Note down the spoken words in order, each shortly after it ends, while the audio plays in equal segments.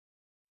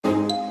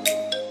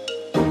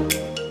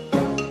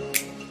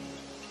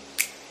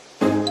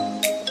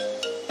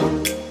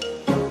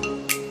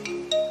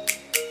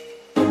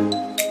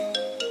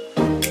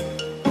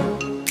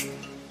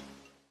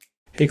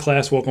Hey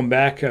class, welcome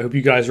back. I hope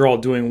you guys are all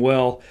doing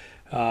well.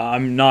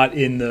 I'm not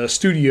in the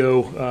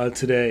studio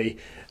today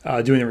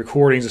doing the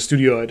recordings, the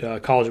studio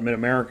at College of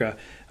Mid-America.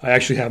 I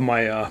actually have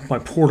my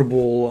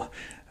portable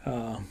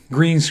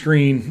green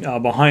screen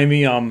behind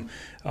me. I'm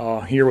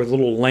here with a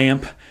little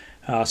lamp.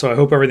 So I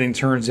hope everything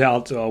turns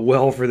out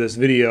well for this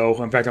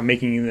video. In fact, I'm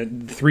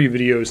making 3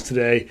 videos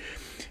today.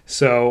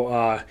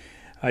 So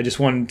I just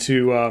wanted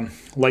to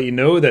let you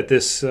know that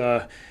this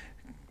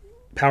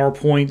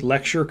PowerPoint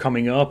lecture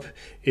coming up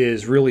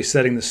is really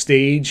setting the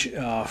stage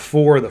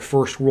for the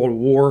First World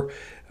War.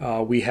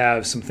 We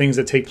have some things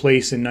that take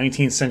place in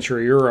 19th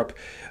century Europe,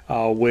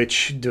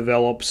 which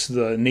develops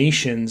the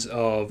nations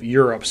of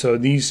Europe. So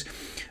these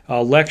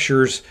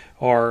lectures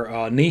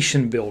are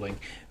nation building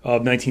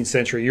of 19th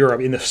century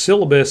Europe. In the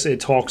syllabus, it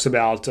talks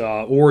about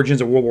origins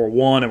of World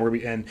War I,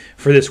 and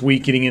for this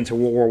week, getting into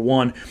World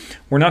War I.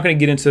 We're not going to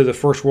get into the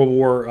First World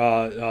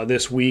War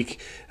this week.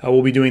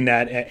 We'll be doing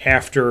that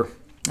after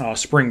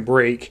spring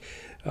break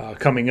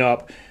coming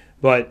up,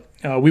 but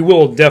we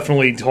will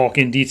definitely talk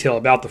in detail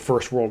about the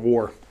First World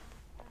War.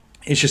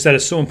 It's just that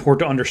it's so important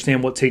to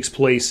understand what takes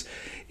place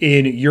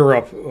in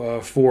Europe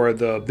for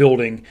the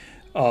building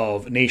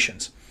of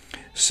nations.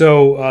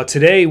 So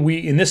today,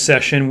 in this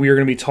session, we are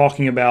going to be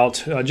talking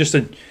about just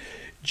a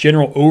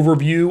general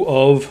overview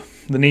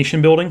of the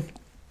nation building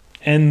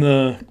and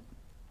the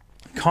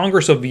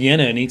Congress of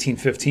Vienna in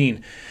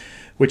 1815,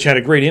 which had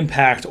a great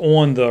impact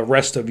on the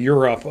rest of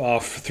Europe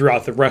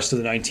throughout the rest of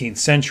the 19th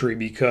century,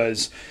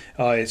 because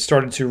it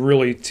started to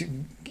really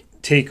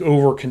take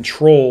over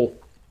control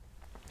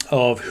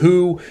of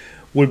who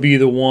would be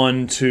the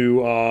one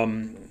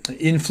to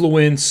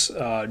influence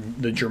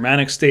the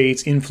Germanic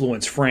states,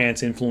 influence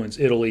France, influence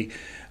Italy,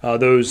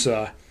 those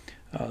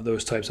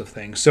types of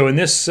things. So in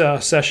this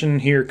session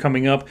here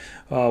coming up,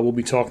 we'll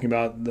be talking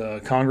about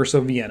the Congress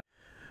of Vienna.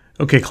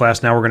 Okay,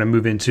 class, now we're going to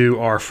move into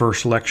our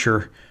first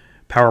lecture,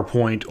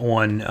 PowerPoint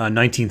on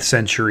 19th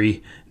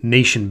century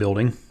nation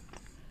building.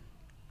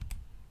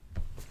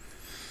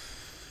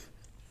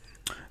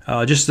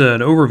 Just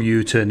an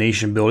overview to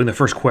nation building. The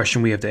first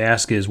question we have to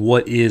ask is,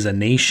 what is a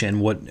nation?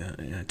 What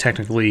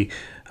technically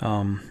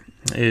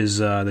is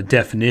the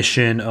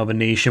definition of a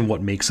nation?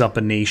 What makes up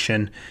a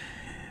nation?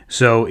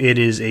 So it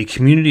is a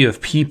community of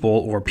people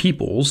or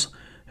peoples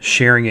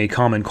sharing a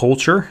common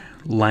culture,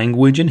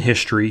 language, and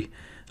history,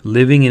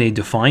 living in a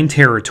defined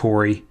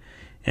territory,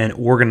 and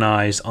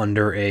organized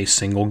under a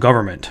single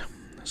government.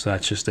 So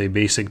that's just a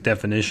basic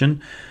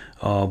definition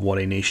of what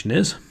a nation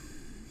is.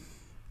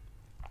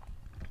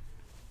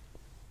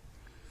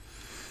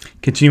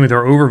 Continuing with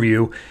our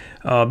overview,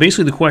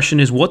 basically the question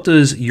is, what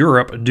does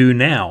Europe do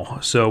now?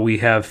 So we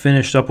have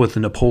finished up with the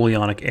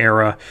Napoleonic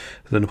era,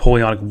 the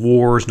Napoleonic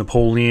Wars.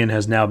 Napoleon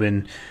has now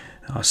been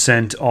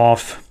sent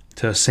off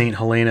to St.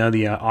 Helena,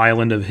 the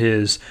island of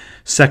his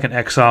second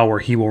exile, where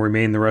he will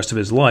remain the rest of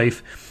his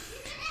life.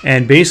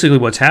 And basically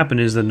what's happened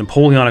is the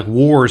Napoleonic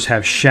Wars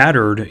have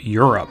shattered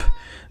Europe.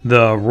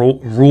 The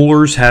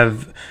rulers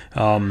have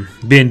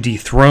been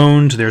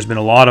dethroned. There's been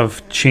a lot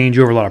of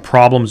changeover, a lot of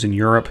problems in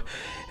Europe.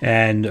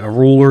 And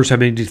rulers have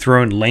been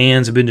dethroned,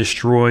 lands have been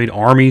destroyed,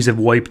 armies have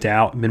been wiped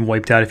out.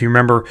 If you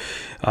remember,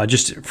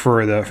 just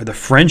for the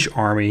French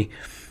army,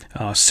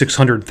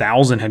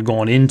 600,000 had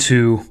gone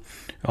into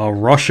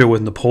Russia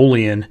with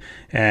Napoleon,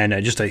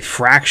 and just a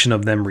fraction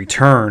of them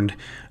returned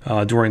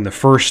during the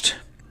first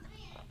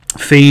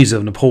phase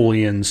of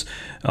Napoleon's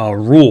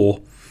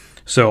rule.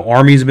 So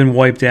armies have been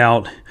wiped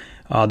out.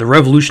 The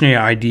revolutionary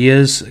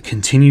ideas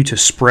continue to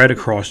spread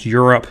across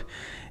Europe,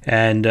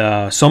 and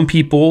some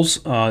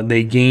peoples,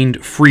 they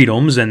gained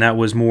freedoms, and that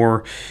was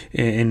more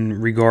in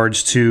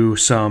regards to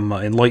some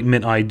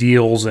Enlightenment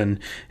ideals and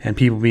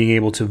people being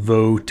able to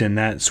vote and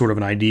that sort of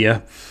an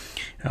idea.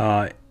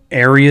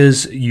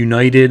 Areas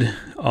united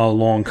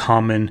along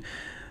common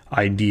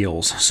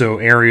ideals. So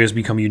areas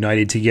become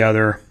united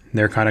together.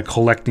 They're kind of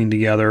collecting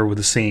together with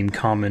the same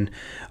common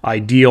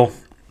ideal.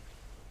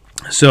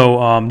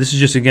 So this is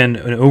just, again,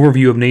 an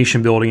overview of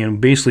nation building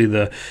and basically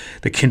the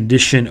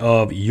condition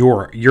of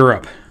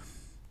Europe.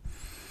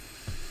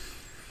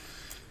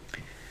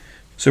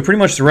 So pretty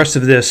much the rest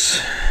of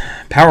this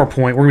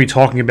PowerPoint, we're going to be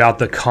talking about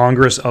the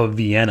Congress of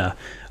Vienna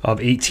of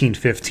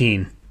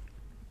 1815.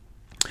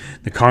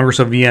 The Congress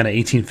of Vienna,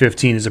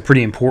 1815, is a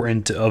pretty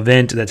important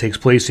event that takes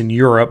place in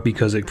Europe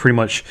because it pretty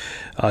much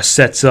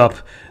sets up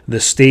the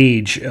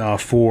stage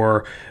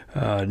for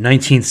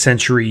 19th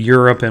century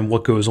Europe and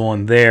what goes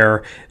on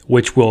there,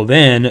 which will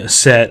then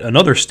set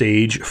another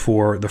stage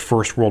for the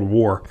First World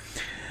War.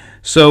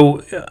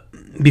 So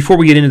before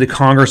we get into the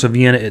Congress of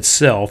Vienna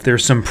itself,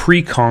 there's some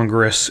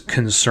pre-Congress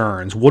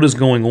concerns. What is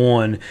going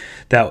on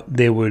that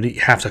they would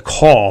have to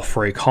call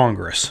for a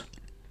Congress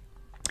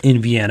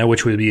in Vienna,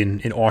 which would be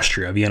in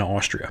Austria, Vienna,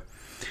 Austria.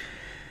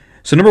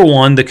 So number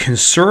one, the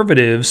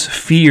conservatives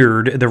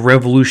feared the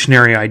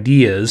revolutionary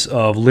ideas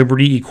of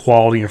liberty,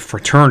 equality, and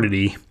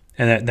fraternity,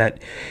 and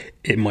that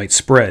it might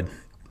spread.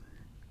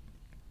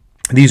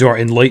 These are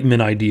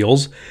Enlightenment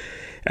ideals,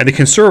 and the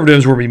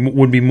conservatives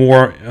would be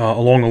more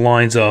along the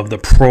lines of the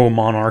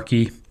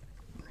pro-monarchy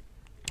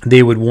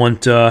They would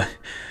want a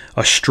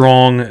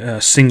strong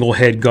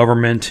single-head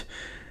government,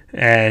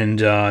 and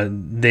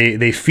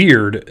they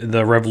feared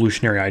the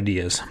revolutionary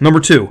ideas. Number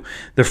 2,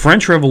 the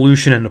French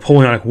Revolution and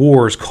Napoleonic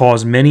Wars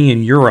caused many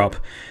in Europe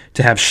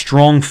to have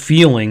strong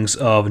feelings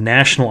of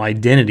national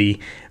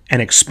identity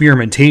and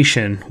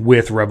experimentation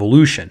with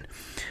revolution.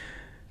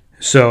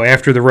 So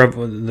after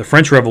the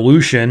French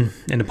Revolution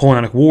and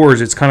Napoleonic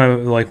Wars, it's kind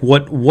of like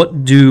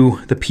what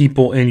do the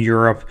people in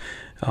Europe,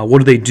 what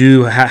do they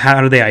do? How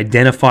do they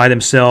identify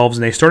themselves?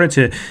 And they started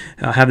to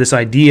have this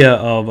idea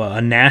of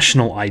a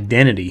national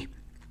identity.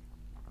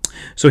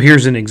 So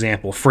here's an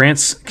example.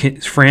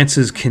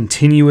 France's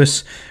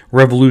continuous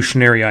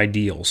revolutionary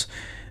ideals.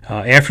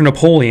 After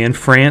Napoleon,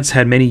 France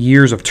had many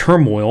years of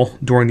turmoil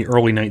during the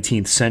early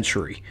 19th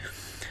century.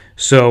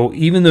 So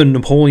even though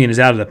Napoleon is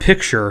out of the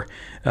picture,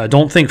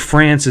 don't think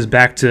France is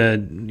back to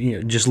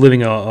just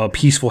living a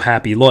peaceful,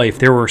 happy life.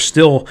 There were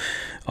still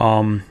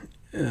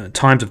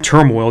times of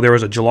turmoil. There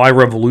was a July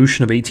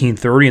Revolution of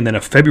 1830 and then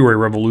a February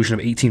Revolution of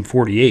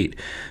 1848.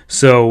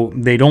 So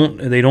they don't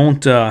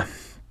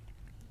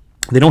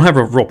have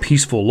a real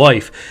peaceful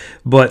life.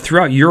 But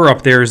throughout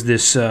Europe, there's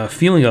this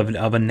feeling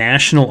of a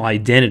national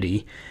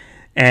identity,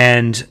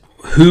 and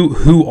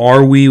who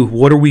are we?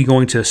 What are we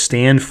going to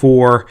stand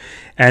for?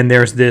 And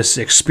there's this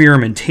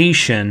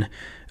experimentation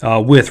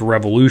with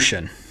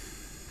revolution.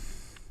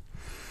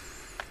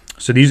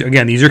 So these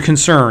are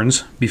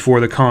concerns before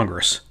the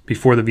Congress,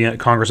 before the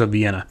Congress of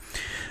Vienna.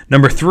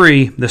 Number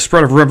 3, the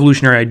spread of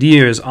revolutionary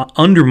ideas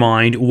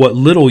undermined what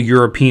little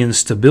European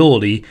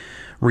stability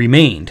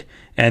remained.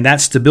 And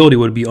that stability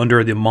would be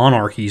under the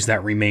monarchies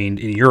that remained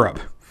in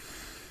Europe.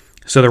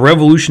 So the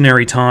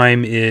revolutionary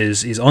time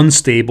is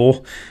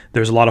unstable.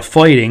 There's a lot of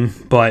fighting,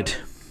 but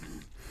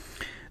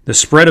the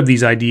spread of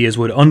these ideas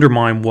would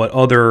undermine what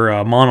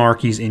other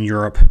monarchies in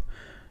Europe,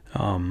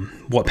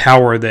 what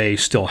power they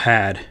still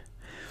had.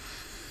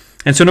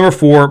 And so number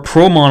 4,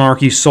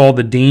 pro-monarchy saw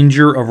the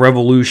danger of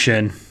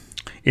revolution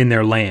in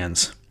their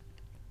lands.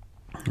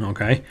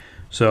 Okay,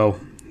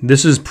 so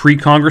this is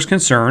pre-Congress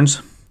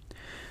concerns.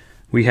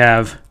 We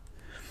have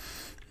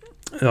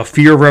a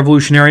fear of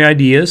revolutionary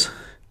ideas.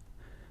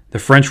 The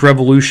French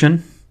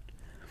Revolution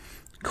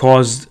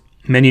caused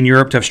many in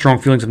Europe to have strong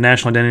feelings of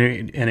national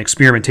identity and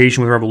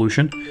experimentation with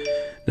revolution.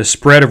 The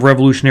spread of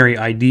revolutionary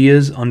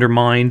ideas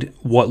undermined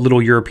what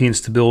little European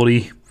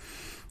stability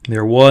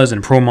there was,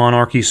 and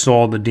pro-monarchy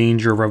saw the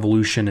danger of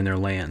revolution in their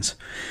lands.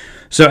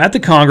 So at the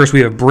Congress, we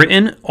have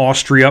Britain,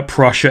 Austria,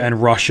 Prussia,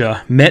 and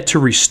Russia met to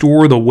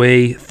restore the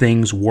way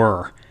things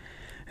were.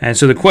 And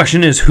so the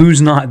question is,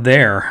 who's not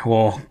there?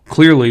 Well,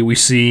 clearly we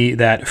see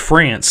that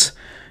France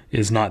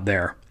is not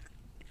there.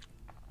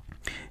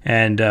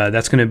 And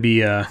that's going to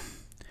be kind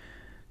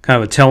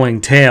of a telling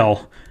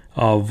tale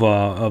of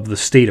the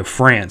state of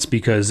France,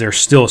 because there's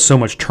still so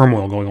much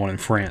turmoil going on in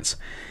France.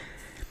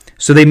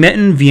 So they met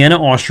in Vienna,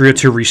 Austria,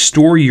 to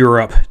restore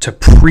Europe to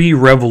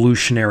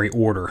pre-revolutionary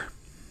order.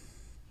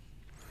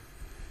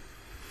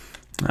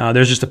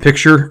 There's just a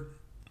picture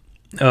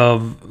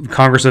of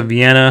Congress of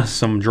Vienna,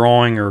 some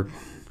drawing or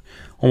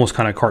almost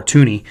kind of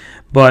cartoony.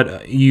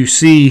 But you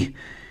see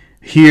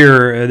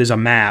here there's a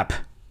map.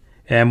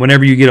 And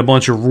whenever you get a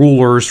bunch of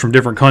rulers from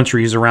different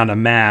countries around a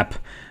map,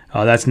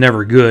 that's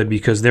never good,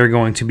 because they're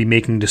going to be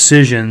making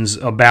decisions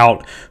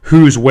about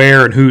who's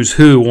where and who's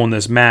who on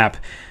this map,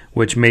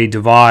 which may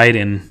divide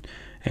and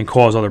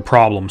cause other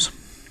problems,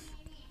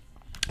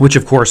 which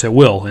of course it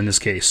will in this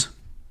case.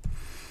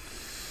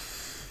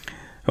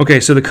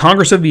 Okay, so the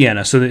Congress of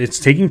Vienna, so it's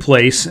taking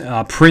place.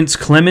 Prince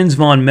Clemens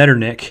von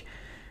Metternich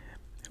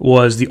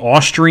was the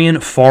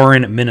Austrian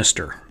foreign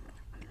minister,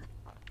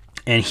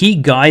 and he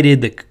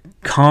guided the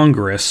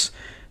Congress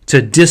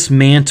to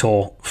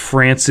dismantle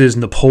France's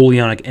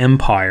Napoleonic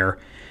Empire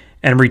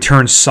and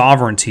return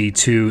sovereignty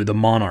to the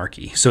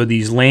monarchy. So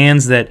these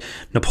lands that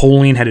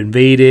Napoleon had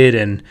invaded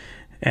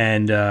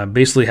and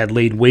basically had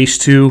laid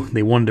waste to,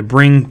 they wanted to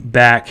bring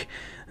back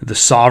the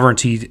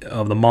sovereignty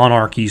of the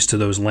monarchies to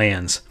those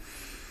lands.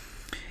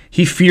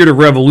 He feared a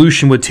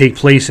revolution would take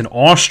place in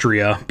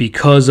Austria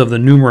because of the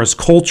numerous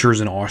cultures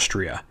in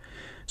Austria.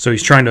 So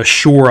he's trying to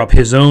shore up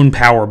his own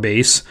power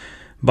base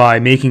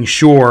by making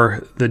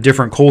sure the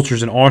different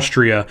cultures in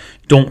Austria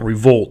don't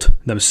revolt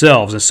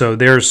themselves. And so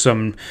there's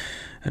some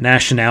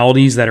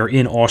nationalities that are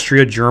in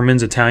Austria: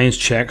 Germans, Italians,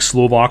 Czechs,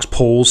 Slovaks,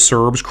 Poles,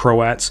 Serbs,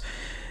 Croats.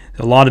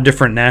 A lot of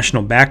different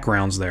national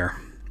backgrounds there.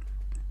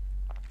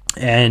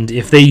 And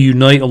if they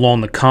unite along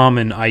the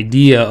common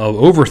idea of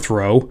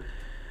overthrow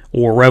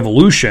or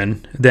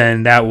revolution,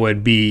 then that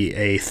would be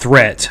a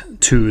threat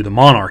to the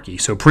monarchy.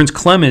 So Prince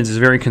Clemens is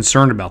very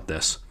concerned about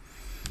this.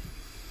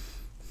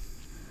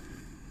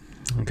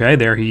 Okay,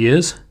 there he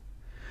is.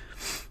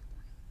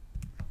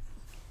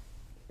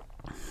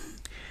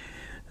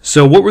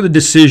 So what were the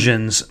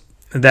decisions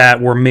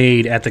that were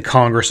made at the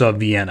Congress of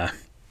Vienna?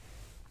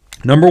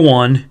 Number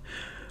 1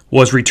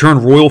 was return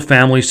royal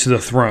families to the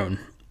throne.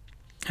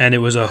 And it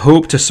was a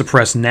hope to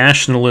suppress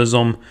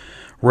nationalism,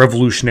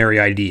 revolutionary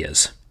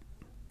ideas.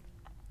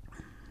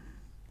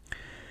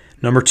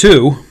 Number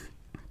 2,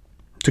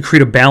 to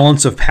create a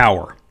balance of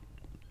power.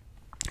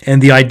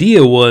 And the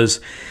idea was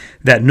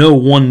that no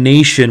one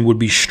nation would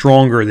be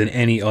stronger than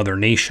any other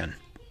nation.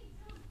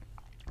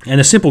 And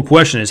the simple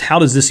question is, how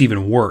does this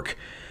even work?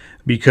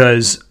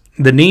 Because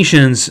the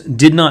nations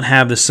did not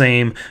have the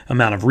same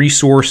amount of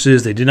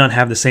resources. They did not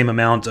have the same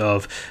amount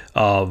of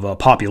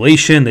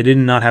population. They did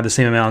not have the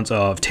same amount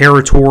of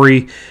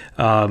territory.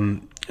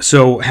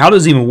 So how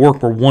does it even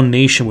work where one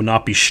nation would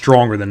not be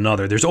stronger than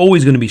another? There's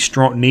always going to be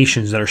strong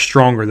nations that are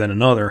stronger than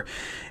another.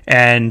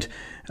 And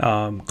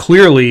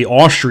clearly,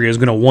 Austria is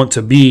going to want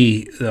to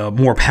be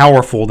more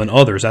powerful than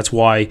others. That's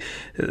why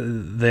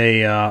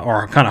they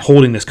are kind of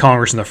holding this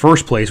Congress in the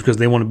first place, because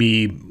they want to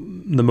be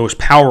the most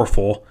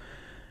powerful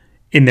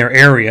in their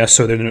area,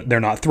 so they're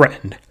not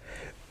threatened.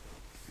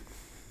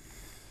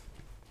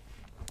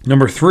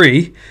 Number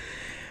 3,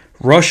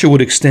 Russia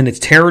would extend its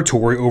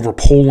territory over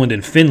Poland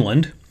and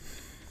Finland.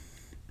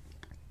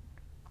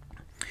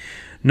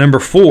 Number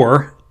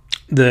 4,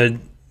 the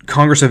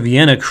Congress of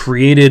Vienna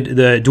created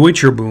the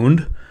Wh2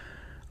 Wk,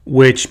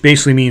 which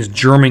basically means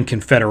German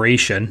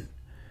Confederation.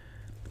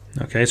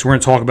 Okay, so we're going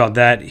to talk about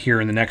that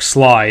here in the next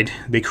slide.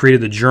 They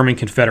created the German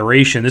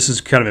Confederation. This is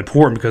kind of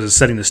important because it's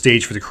setting the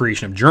stage for the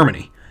creation of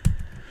Germany.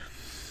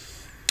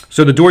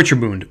 So the Wh2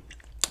 Wk,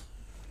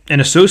 an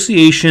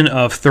association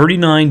of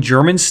 39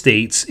 German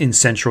states in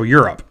Central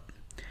Europe.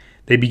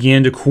 They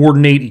began to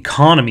coordinate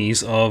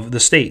economies of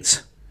the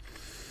states.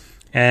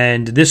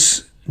 And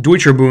this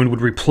Wh2 Wk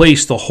would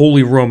replace the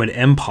Holy Roman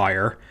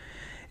Empire,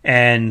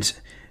 and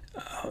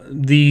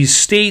these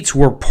states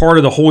were part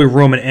of the Holy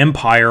Roman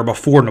Empire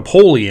before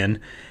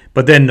Napoleon,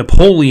 but then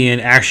Napoleon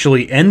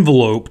actually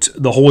enveloped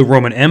the Holy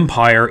Roman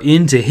Empire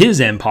into his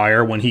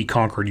empire when he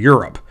conquered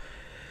Europe.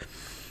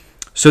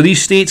 So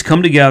these states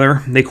come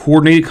together, they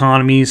coordinate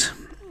economies,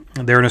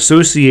 they're an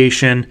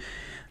association,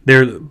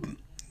 they're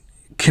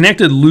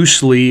connected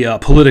loosely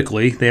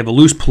politically, they have a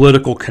loose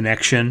political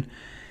connection.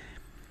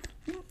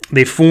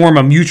 They form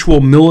a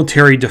mutual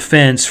military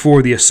defense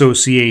for the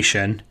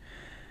association,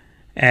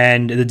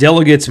 and the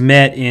delegates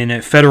met in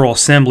a Federal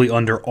Assembly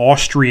under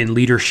Austrian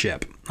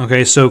leadership.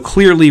 Okay, so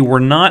clearly we're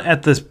not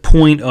at the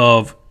point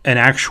of an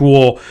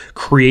actual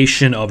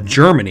creation of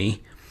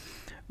Germany,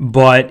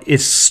 but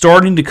it's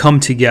starting to come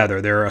together.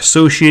 They're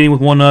associating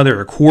with one another,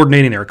 they're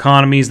coordinating their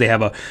economies, they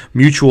have a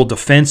mutual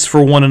defense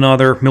for one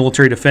another,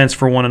 military defense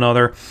for one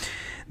another.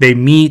 They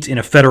meet in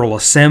a Federal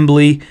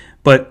Assembly,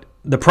 but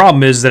the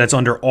problem is that it's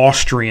under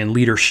Austrian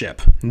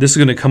leadership. And this is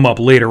going to come up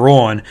later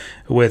on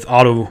with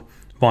Otto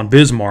von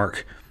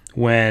Bismarck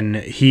when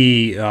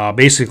he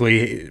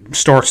basically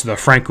starts the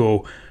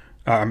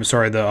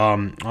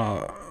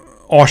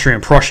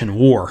Austrian-Prussian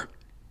War.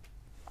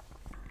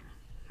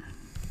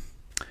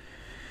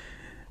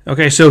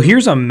 Okay, so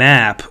here's a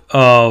map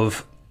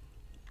of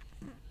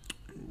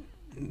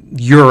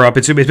Europe.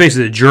 It's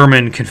basically the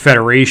German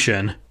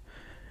Confederation,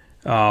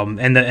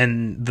 and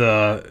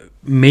the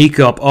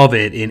makeup of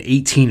it in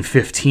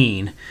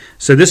 1815.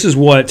 So this is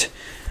what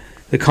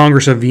the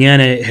Congress of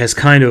Vienna has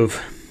kind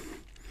of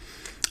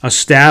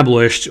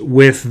established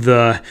with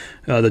the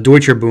Wh2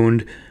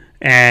 Wk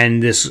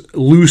and this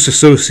loose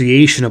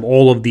association of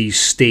all of these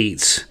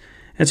states.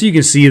 And so you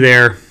can see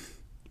there,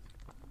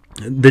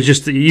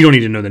 you don't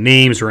need to know the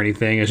names or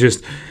anything. It's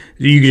just,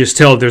 you can just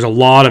tell that there's a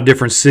lot of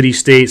different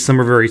city-states.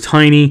 Some are very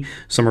tiny,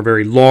 some are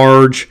very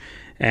large,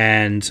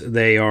 and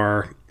they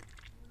are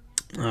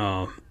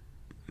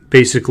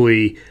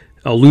basically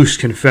a loose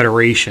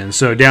confederation.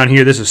 So down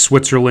here, this is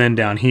Switzerland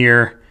down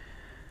here.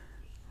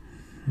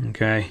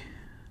 Okay.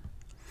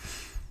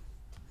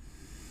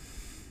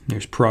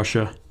 There's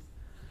Prussia.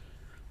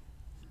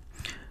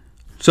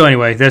 So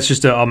anyway, that's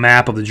just a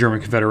map of the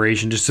German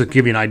Confederation, just to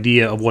give you an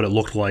idea of what it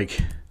looked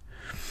like.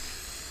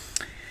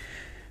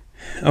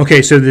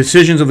 Okay, so the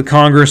decisions of the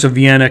Congress of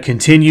Vienna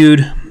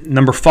continued.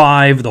 Number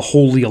 5, the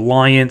Holy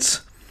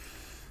Alliance.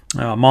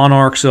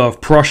 Monarchs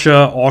of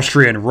Prussia,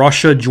 Austria, and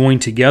Russia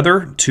joined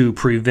together to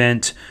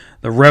prevent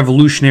the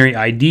revolutionary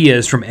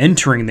ideas from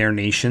entering their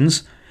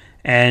nations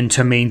and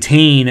to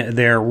maintain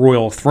their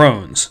royal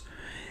thrones.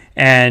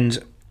 And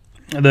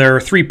there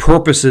are 3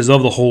 purposes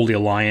of the Holy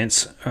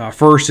Alliance.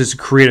 First is to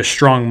create a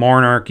strong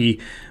monarchy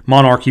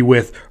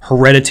with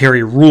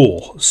hereditary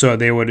rule. So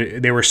they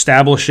were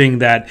establishing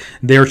that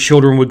their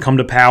children would come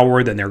to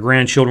power, then their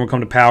grandchildren would come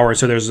to power.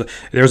 So there's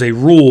a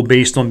rule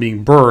based on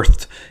being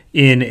birthed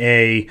in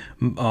a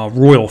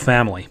royal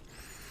family.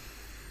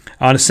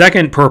 The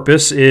second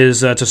purpose is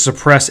to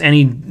suppress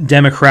any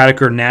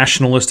democratic or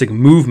nationalistic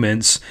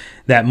movements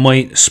that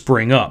might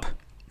spring up.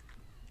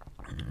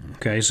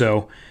 Okay,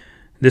 so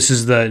this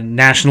is the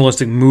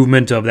nationalistic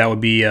movement that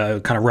would be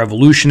kind of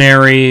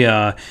revolutionary,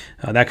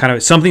 that kind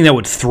of something that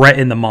would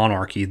threaten the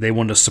monarchy. They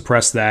wanted to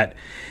suppress that.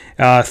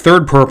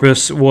 Third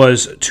purpose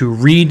was to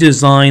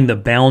redesign the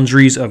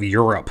boundaries of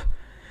Europe.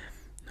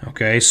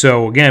 Okay,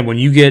 so again, when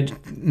you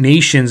get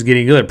nations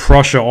getting together,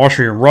 Prussia,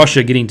 Austria, and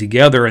Russia getting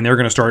together, and they're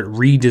going to start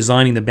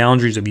redesigning the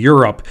boundaries of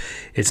Europe,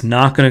 it's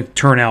not going to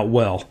turn out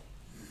well.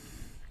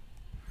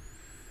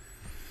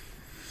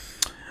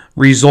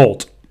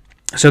 Result.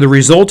 So the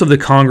result of the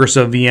Congress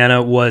of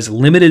Vienna was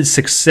limited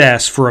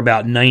success for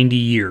about 90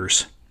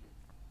 years.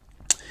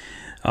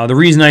 The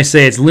reason I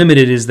say it's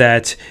limited is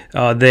that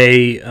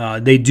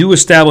they do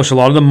establish a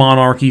lot of the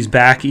monarchies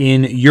back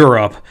in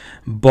Europe,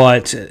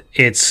 but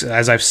it's,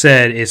 as I've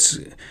said, it's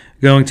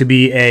going to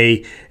be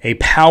a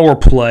power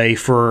play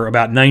for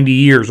about 90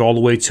 years, all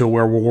the way to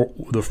where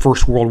the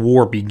First World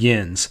War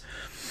begins.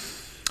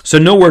 So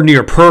nowhere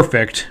near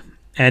perfect,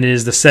 and it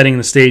is setting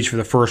the stage for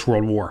the First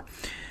World War.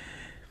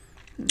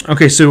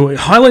 Okay, so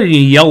highlighted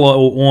in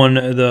yellow on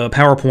the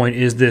PowerPoint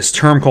is this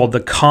term called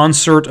the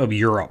Concert of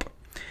Europe.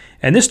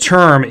 And this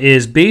term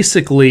is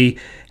basically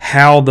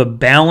how the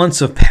balance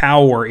of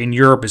power in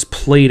Europe is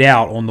played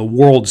out on the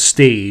world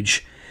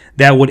stage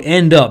that would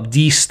end up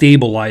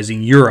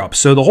destabilizing Europe.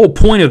 So the whole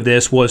point of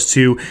this was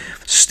to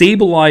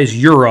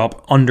stabilize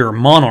Europe under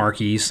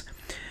monarchies,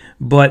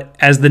 but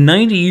as the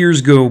 90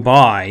 years go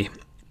by,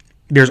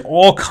 there's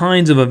all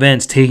kinds of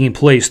events taking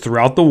place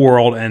throughout the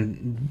world,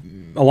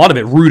 and a lot of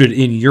it rooted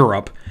in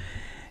Europe,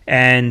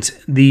 and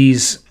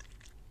these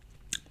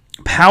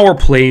power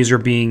plays are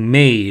being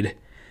made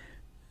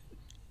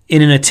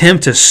in an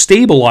attempt to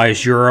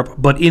stabilize Europe,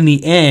 but in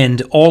the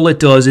end, all it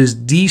does is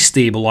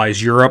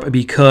destabilize Europe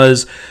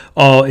because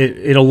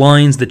it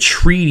aligns the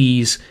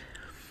treaties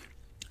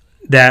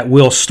that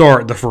will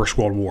start the First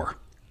World War.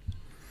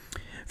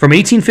 From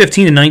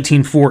 1815 to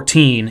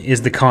 1914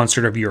 is the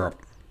Concert of Europe.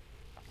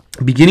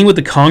 Beginning with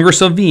the Congress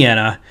of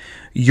Vienna,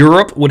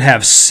 Europe would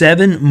have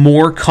 7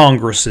 more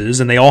congresses,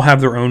 and they all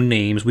have their own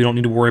names. We don't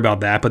need to worry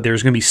about that, but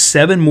there's going to be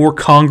 7 more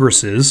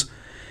congresses.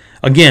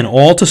 Again,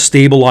 all to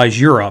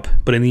stabilize Europe,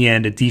 but in the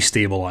end, it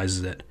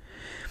destabilizes it.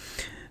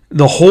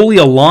 The Holy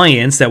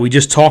Alliance that we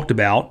just talked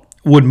about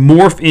would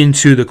morph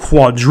into the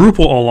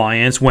Quadruple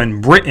Alliance when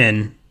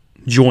Britain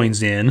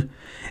joins in,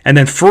 and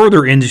then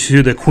further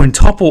into the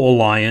Quintuple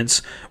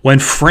Alliance when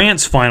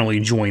France finally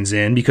joins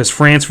in, because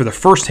France, for the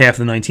first half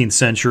of the 19th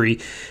century,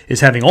 is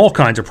having all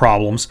kinds of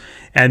problems,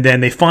 and then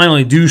they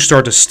finally do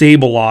start to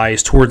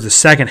stabilize towards the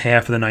second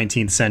half of the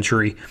 19th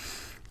century,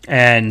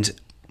 and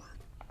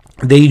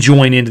they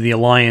join into the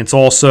alliance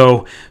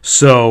also.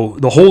 So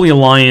the Holy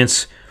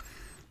Alliance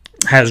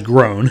has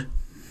grown.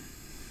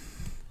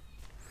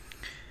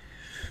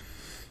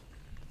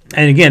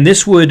 And again,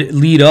 this would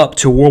lead up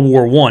to World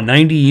War I.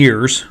 90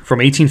 years, from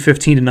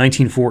 1815 to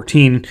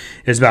 1914,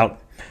 is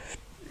about,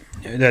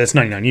 that's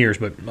 99 years,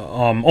 but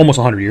almost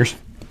 100 years.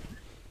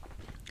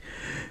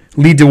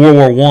 Lead to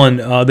World War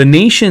I. The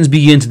nations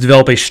begin to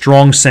develop a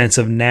strong sense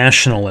of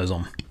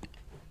nationalism.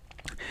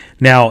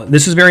 Now,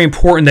 this is very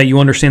important that you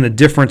understand the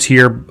difference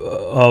here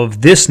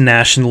of this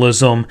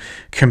nationalism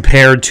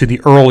compared to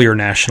the earlier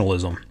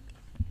nationalism.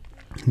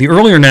 The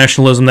earlier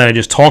nationalism that I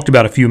just talked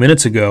about a few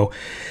minutes ago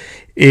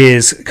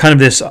is kind of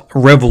this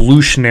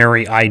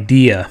revolutionary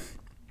idea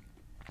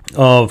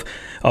of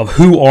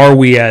who are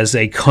we as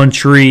a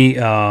country.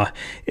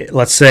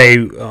 Let's say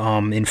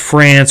in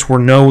France, we're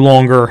no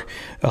longer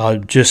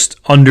just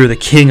under the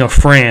King of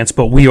France,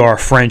 but we are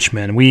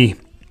Frenchmen. We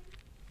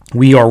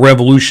are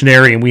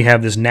revolutionary, and we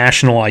have this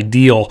national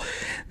ideal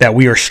that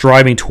we are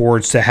striving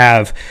towards to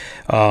have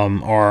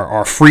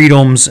our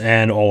freedoms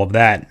and all of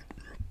that.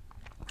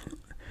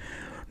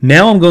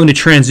 Now I'm going to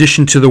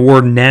transition to the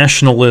word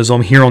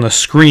nationalism here on the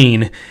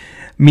screen,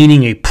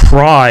 meaning a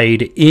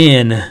pride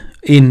in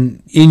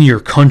your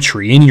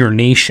country, in your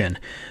nation,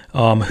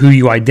 who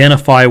you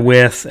identify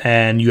with,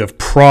 and you have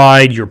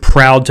pride. You're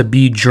proud to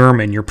be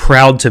German. You're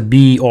proud to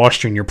be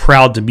Austrian. You're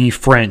proud to be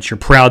French. You're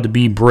proud to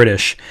be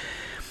British.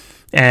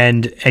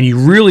 And you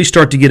really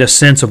start to get a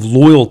sense of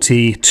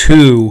loyalty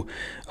to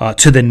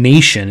the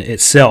nation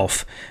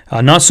itself.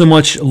 Not so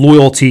much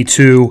loyalty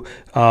to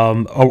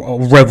a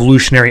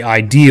revolutionary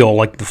ideal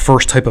like the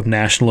first type of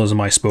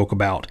nationalism I spoke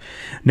about.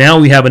 Now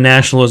we have a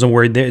nationalism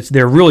where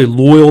they're really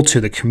loyal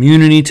to the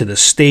community, to the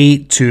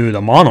state, to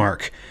the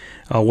monarch,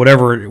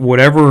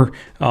 whatever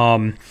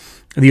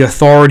the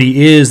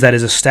authority is that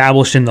is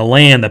established in the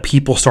land. The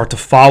people start to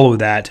follow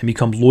that and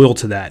become loyal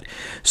to that.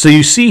 So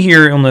you see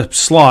here on the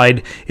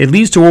slide, it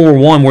leads to World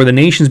War I, where the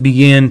nations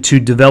begin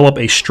to develop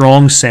a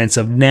strong sense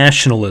of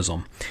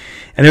nationalism.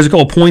 And there's a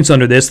couple points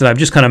under this that I've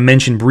just kind of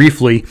mentioned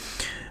briefly,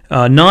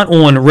 not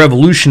on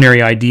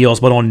revolutionary ideals,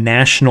 but on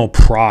national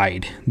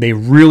pride. They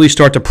really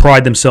start to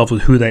pride themselves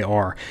with who they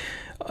are.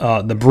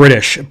 The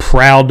British,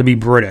 proud to be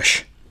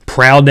British.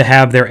 Proud to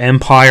have their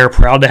empire,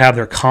 proud to have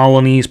their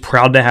colonies,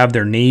 proud to have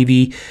their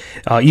navy,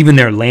 even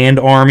their land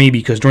army,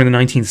 because during the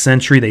 19th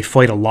century they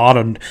fight a lot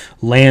of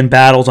land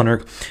battles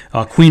under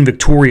Queen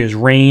Victoria's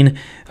reign.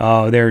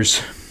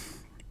 There's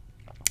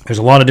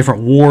a lot of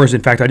different wars.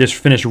 In fact, I just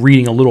finished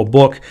reading a little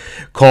book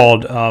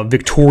called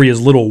Victoria's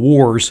Little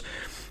Wars,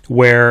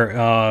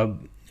 where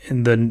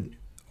the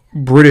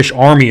British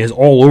army is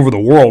all over the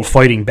world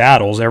fighting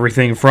battles,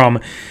 everything from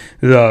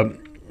the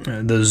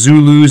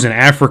Zulus in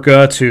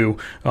Africa to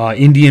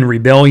Indian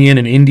rebellion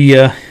in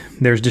India.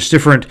 There's just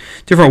different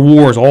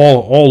wars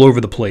all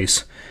over the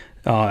place.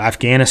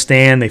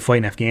 Afghanistan, they fight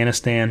in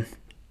Afghanistan.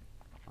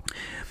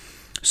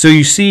 So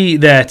you see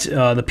that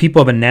the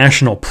people have a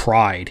national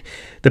pride.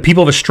 The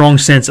people have a strong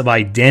sense of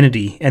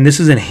identity, and this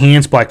is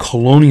enhanced by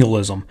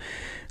colonialism.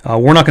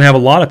 We're not going to have a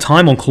lot of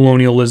time on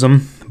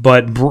colonialism,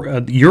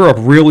 but Europe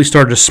really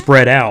started to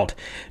spread out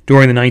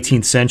during the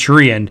 19th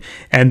century, and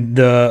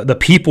the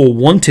people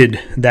wanted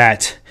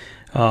that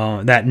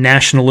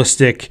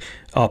nationalistic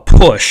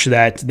push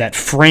that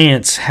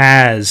France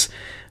has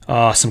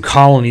some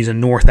colonies in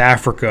North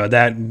Africa,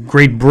 that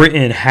Great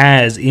Britain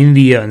has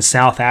India and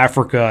South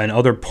Africa and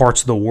other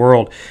parts of the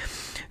world.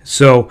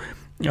 So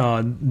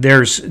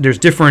there's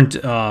different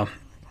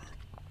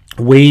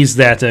ways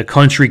that a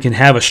country can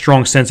have a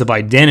strong sense of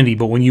identity,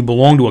 but when you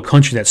belong to a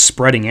country that's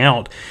spreading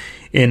out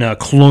in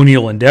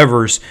colonial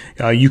endeavors,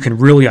 you can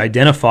really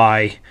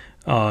identify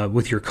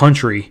with your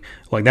country.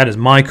 Like, that is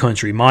my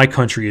country. My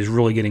country is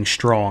really getting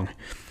strong.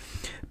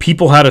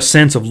 People had a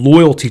sense of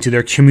loyalty to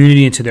their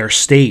community and to their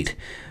state.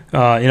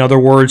 In other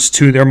words,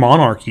 to their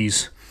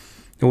monarchies.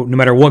 No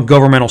matter what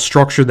governmental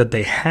structure that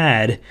they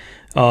had,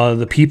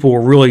 the people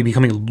were really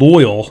becoming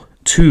loyal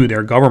to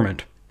their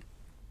government.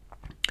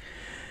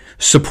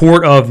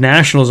 Support of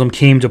nationalism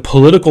came to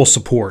political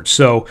support.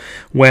 So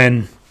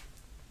when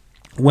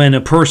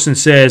a person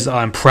says,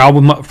 I'm proud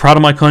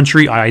of my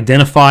country, I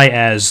identify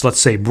as, let's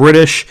say,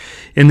 British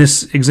in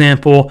this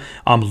example,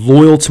 I'm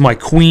loyal to my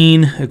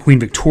Queen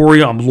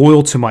Victoria, I'm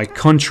loyal to my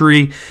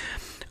country,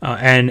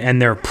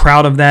 and they're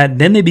proud of that,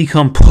 then they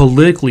become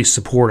politically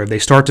supportive. They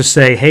start to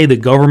say, hey, the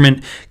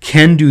government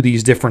can do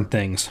these different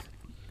things.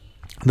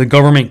 The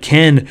government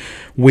can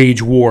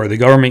wage war. The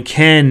government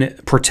can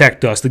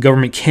protect us. The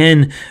government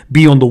can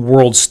be on the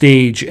world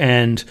stage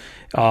and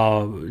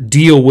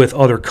deal with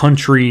other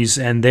countries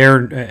and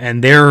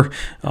their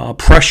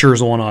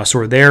pressures on us,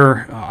 or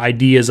their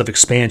ideas of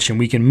expansion.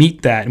 We can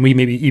meet that, and we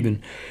maybe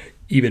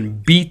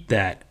even beat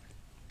that.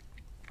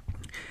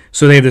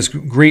 So they have this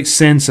great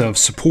sense of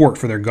support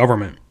for their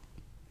government.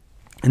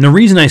 And the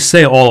reason I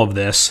say all of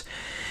this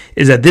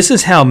is that this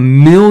is how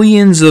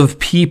millions of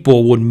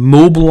people would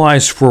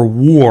mobilize for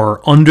war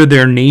under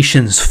their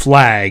nation's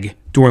flag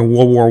during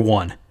World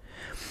War I.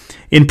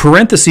 In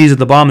parentheses at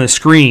the bottom of the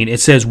screen, it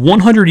says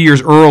 100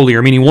 years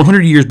earlier, meaning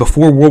 100 years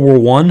before World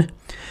War I,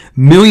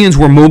 millions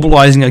were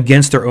mobilizing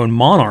against their own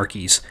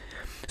monarchies.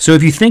 So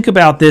if you think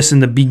about this, in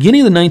the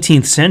beginning of the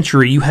 19th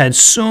century, you had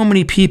so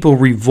many people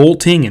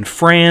revolting in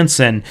France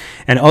and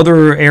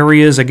other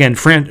areas. Again,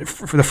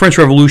 the French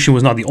Revolution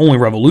was not the only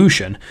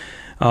revolution,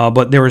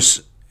 but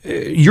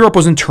Europe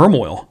was in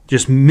turmoil.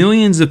 Just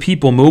millions of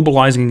people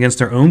mobilizing against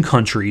their own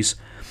countries.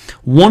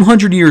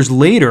 100 years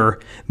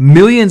later,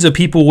 millions of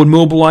people would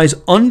mobilize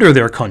under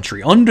their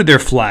country, under their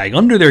flag,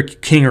 under their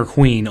king or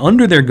queen,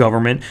 under their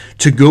government,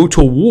 to go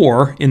to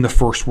war in the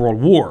First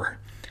World War.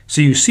 So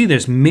you see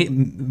this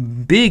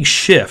big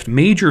shift,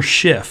 major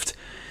shift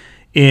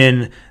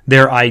in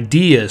their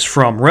ideas,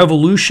 from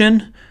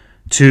revolution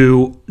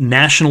to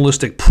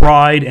nationalistic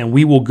pride, and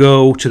we will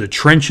go to the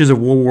trenches of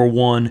World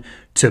War I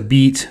to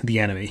beat the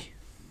enemy.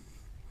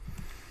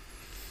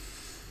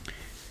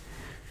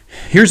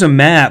 Here's a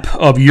map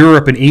of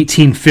Europe in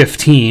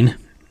 1815.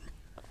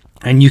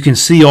 And you can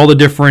see all the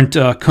different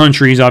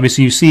countries.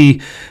 Obviously, you see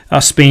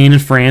Spain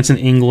and France and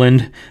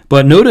England.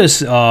 But notice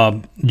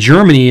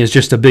Germany is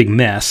just a big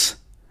mess.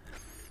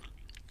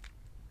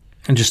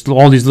 And just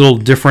all these little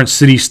different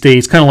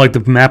city-states, kind of like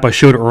the map I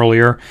showed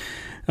earlier.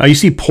 You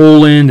see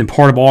Poland and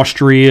part of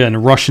Austria and the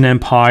Russian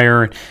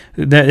Empire.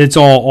 It's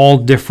all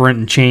different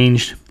and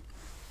changed.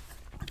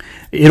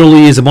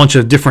 Italy is a bunch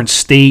of different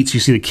states. You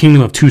see the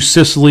Kingdom of Two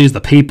Sicilies,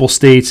 the Papal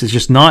States. It's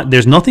just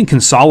there's nothing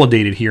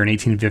consolidated here in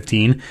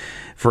 1815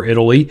 for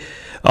Italy.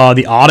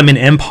 The Ottoman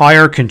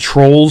Empire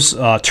controls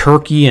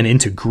Turkey and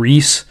into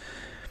Greece.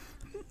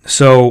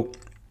 So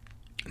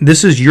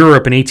this is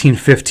Europe in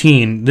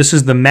 1815. This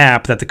is the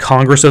map that the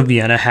Congress of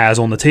Vienna has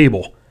on the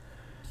table.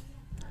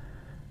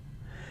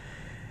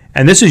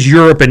 And this is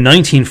Europe in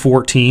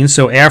 1914.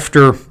 So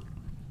after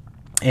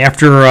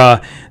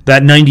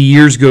that 90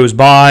 years goes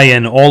by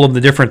and all of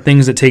the different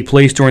things that take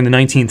place during the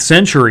 19th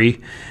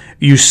century,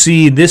 you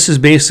see this is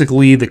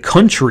basically the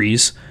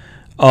countries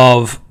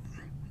of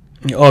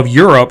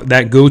Europe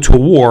that go to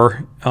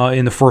war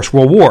in the First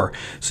World War.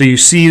 So you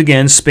see,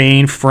 again,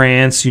 Spain,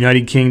 France,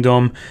 United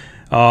Kingdom,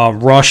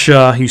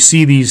 Russia. You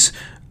see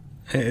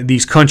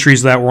these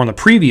countries that were on the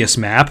previous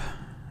map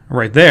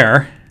right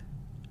there.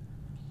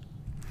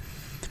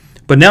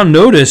 But now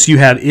notice you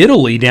have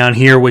Italy down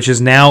here, which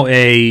is now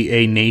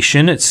a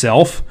nation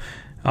itself.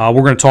 We're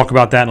going to talk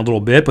about that in a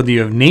little bit. But you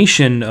have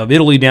nation of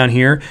Italy down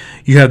here.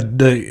 You have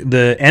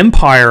the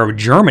Empire of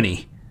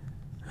Germany.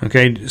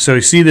 Okay, so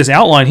you see this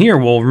outline here.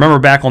 Well, remember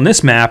back on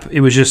this map,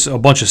 it was just a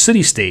bunch of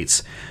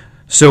city-states.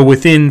 So from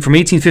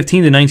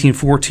 1815 to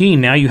 1914,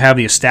 now you have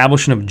the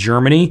establishment of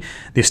Germany,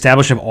 the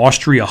establishment of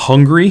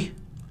Austria-Hungary.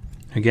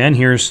 Again,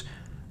 here's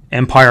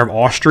Empire of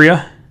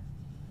Austria.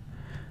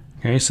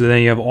 Okay, so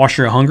then you have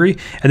Austria-Hungary.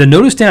 And then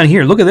notice down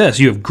here, look at this.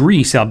 You have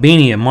Greece,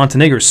 Albania,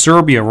 Montenegro,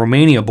 Serbia,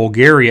 Romania,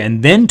 Bulgaria,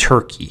 and then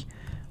Turkey,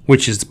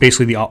 which is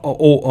basically the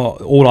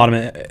old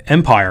Ottoman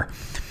Empire.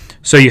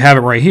 So you have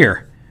it right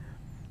here.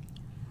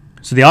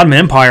 So the Ottoman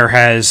Empire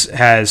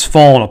has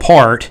fallen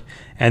apart,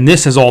 and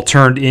this has all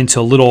turned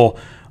into little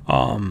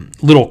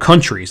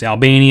countries: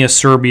 Albania,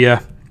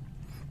 Serbia,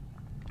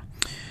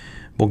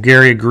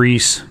 Bulgaria,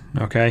 Greece.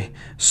 Okay,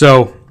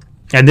 so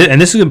and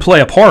this is going to play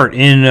a part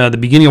in the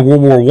beginning of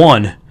World War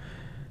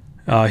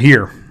I.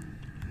 Here,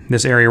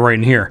 this area right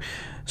in here.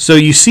 So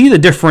you see the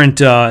different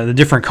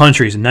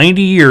countries.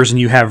 90 years, and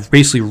you have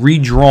basically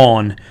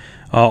redrawn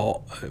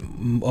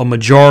a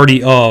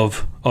majority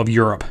of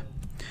Europe.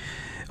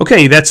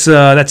 Okay, that's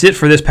it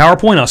for this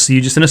PowerPoint. I'll see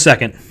you just in a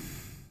second.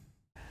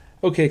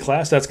 Okay,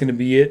 class, that's going to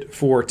be it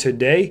for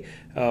today.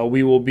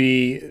 We will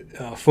be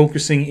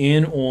focusing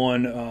in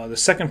on the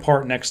second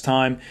part next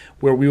time,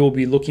 where we will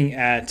be looking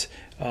at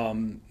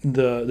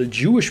the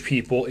Jewish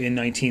people in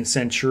 19th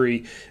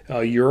century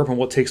Europe and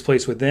what takes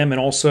place with them, and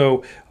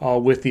also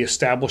with the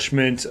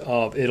establishment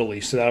of Italy.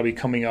 So that'll be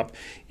coming up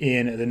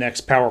in the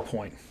next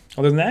PowerPoint.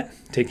 Other than that,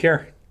 take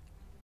care.